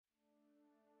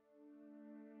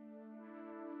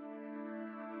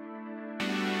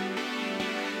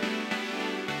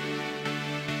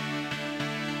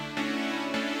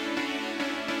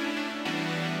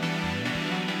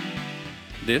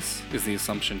This is the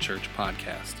Assumption Church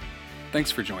podcast.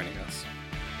 Thanks for joining us.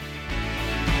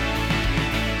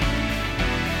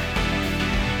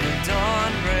 The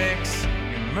dawn breaks,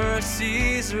 your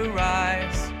mercies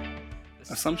arise.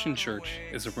 Assumption Church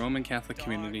is a Roman Catholic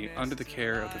community under the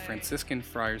care of the Franciscan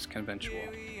Friars Conventual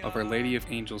of Our Lady of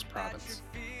Angels Province.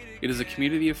 It is a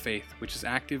community of faith which is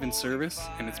active in service,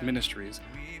 and its ministries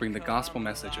bring the gospel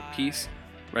message of peace,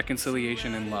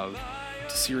 reconciliation, and love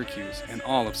to Syracuse and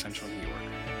all of central New York.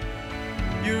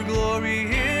 Your glory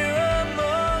here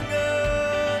among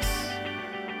us,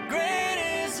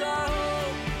 great is our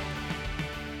hope.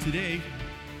 Today,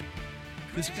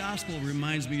 this gospel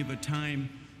reminds me of a time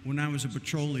when I was a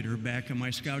patrol leader back in my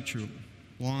scout troop,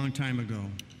 a long time ago.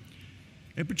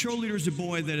 A patrol leader is a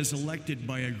boy that is elected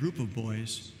by a group of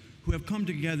boys who have come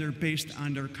together based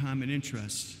on their common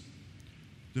interests.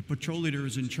 The patrol leader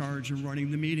is in charge of running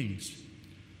the meetings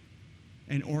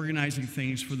and organizing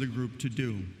things for the group to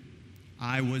do.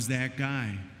 I was that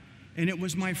guy, and it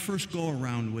was my first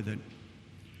go-around with it.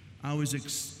 I was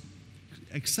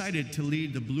excited to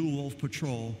lead the Blue Wolf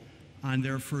Patrol on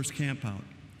their first campout.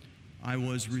 I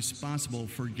was responsible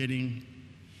for getting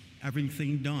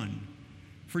everything done,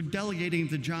 for delegating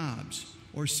the jobs,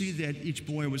 or see that each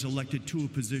boy was elected to a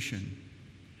position.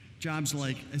 Jobs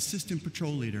like assistant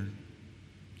patrol leader,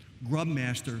 grub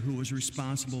master who was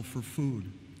responsible for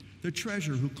food, the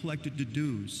treasurer who collected the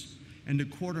dues, and the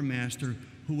quartermaster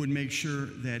who would make sure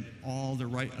that all the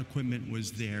right equipment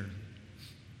was there.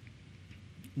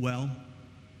 Well,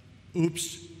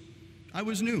 oops, I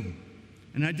was new,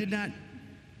 and I did not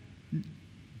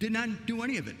do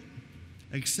any of it,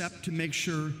 except to make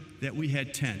sure that we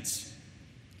had tents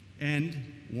and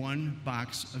one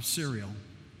box of cereal.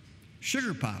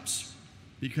 Sugar Pops,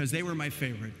 because they were my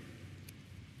favorite.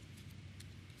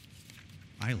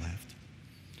 I laughed.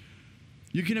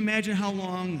 You can imagine how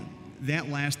long that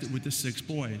lasted with the 6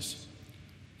 boys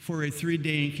for a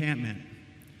 3-day encampment.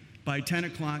 By 10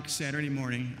 o'clock Saturday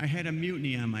morning, I had a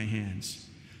mutiny on my hands,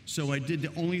 so I did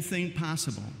the only thing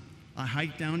possible. I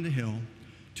hiked down the hill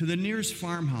to the nearest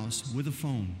farmhouse with a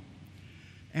phone,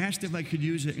 asked if I could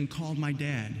use it, and called my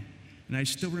dad, and I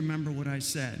still remember what I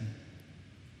said.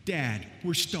 "Dad,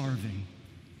 we're starving."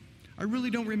 I really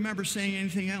don't remember saying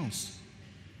anything else.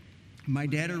 My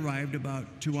dad arrived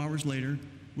about 2 hours later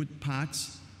with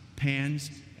pots, pans,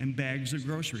 and bags of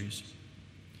groceries.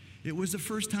 It was the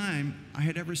first time I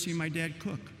had ever seen my dad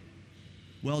cook.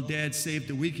 Well, Dad saved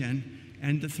the weekend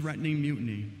and the threatening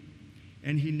mutiny,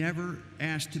 and he never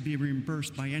asked to be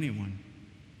reimbursed by anyone.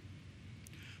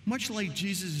 Much like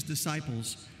Jesus'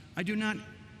 disciples, I do not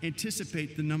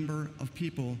anticipate the number of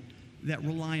people that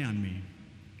rely on me,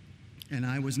 and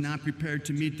I was not prepared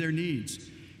to meet their needs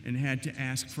and had to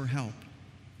ask for help.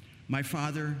 My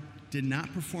father did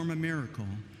not perform a miracle,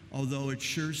 although it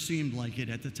sure seemed like it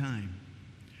at the time.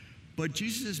 But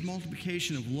Jesus'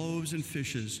 multiplication of loaves and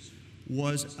fishes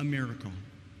was a miracle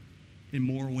in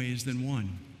more ways than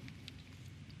one.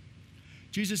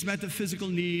 Jesus met the physical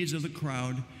needs of the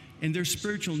crowd and their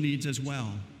spiritual needs as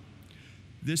well.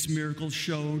 This miracle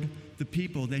showed the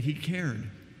people that he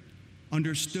cared,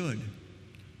 understood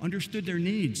their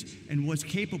needs, and was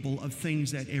capable of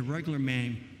things that a regular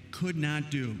man could not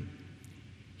do.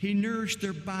 He nourished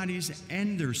their bodies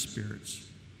and their spirits.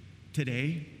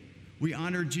 Today, we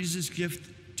honor Jesus' gift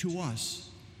to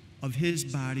us of his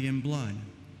body and blood.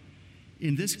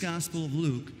 In this Gospel of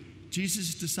Luke,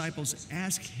 Jesus' disciples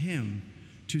ask him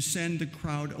to send the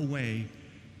crowd away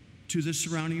to the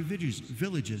surrounding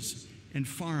villages and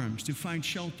farms to find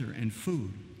shelter and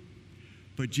food.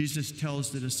 But Jesus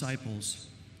tells the disciples,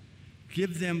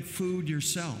 "Give them food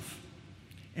yourself."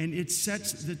 And it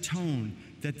sets the tone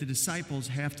that the disciples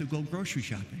have to go grocery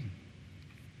shopping.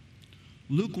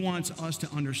 Luke wants us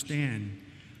to understand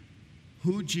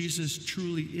who Jesus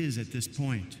truly is at this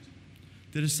point.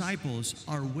 The disciples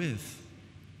are with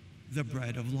the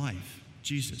bread of life,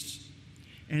 Jesus.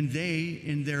 And they,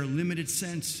 in their limited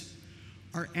sense,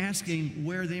 are asking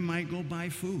where they might go buy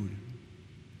food.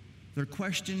 Their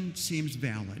question seems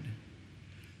valid.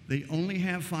 They only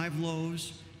have 5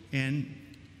 loaves and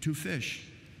 2 fish,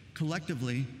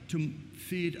 collectively to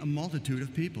feed a multitude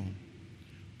of people.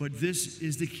 But this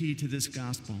is the key to this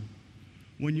gospel.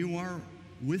 When you are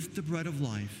with the bread of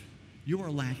life, you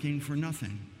are lacking for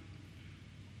nothing.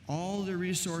 All the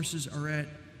resources are at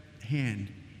hand,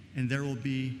 and there will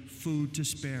be food to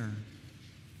spare.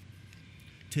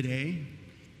 Today,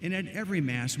 and at every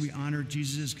Mass, we honor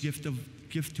Jesus' gift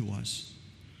to us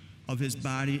of his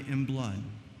body and blood.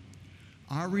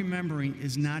 Our remembering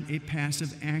is not a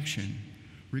passive action,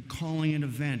 recalling an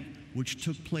event which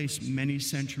took place many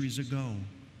centuries ago.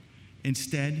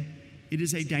 Instead, It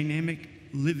is a dynamic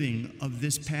living of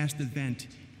this past event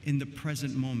in the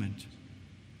present moment.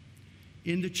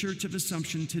 In the Church of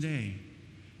Assumption today,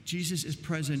 Jesus is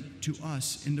present to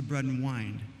us in the bread and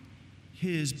wine,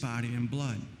 his body and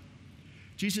blood.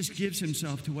 Jesus gives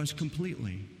himself to us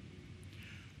completely.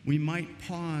 We might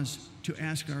pause to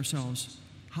ask ourselves,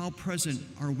 how present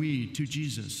are we to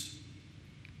Jesus?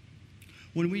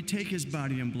 When we take his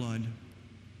body and blood,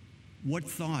 what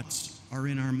thoughts are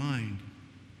in our mind?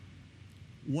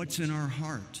 What's in our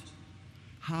heart?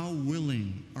 How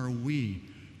willing are we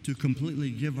to completely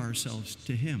give ourselves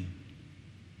to him?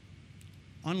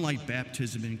 Unlike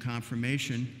baptism and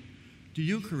confirmation, the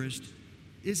Eucharist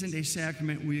isn't a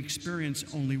sacrament we experience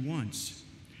only once.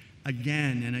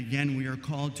 Again and again we are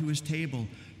called to his table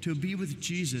to be with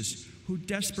Jesus, who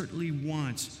desperately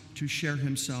wants to share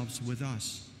himself with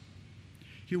us.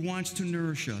 He wants to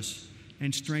nourish us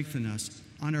and strengthen us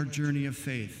on our journey of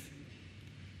faith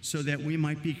so that we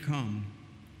might become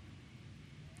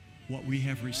what we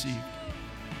have received.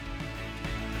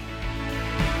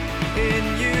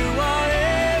 In you our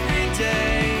every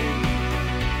day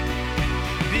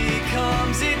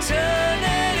becomes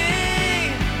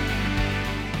eternity.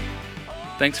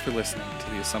 Thanks for listening to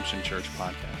the Assumption Church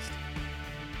podcast.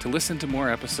 To listen to more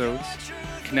episodes,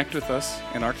 connect with us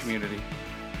in our community,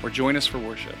 or join us for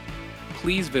worship,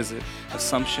 please visit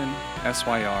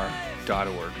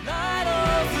AssumptionSYR.org. Light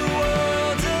of the world.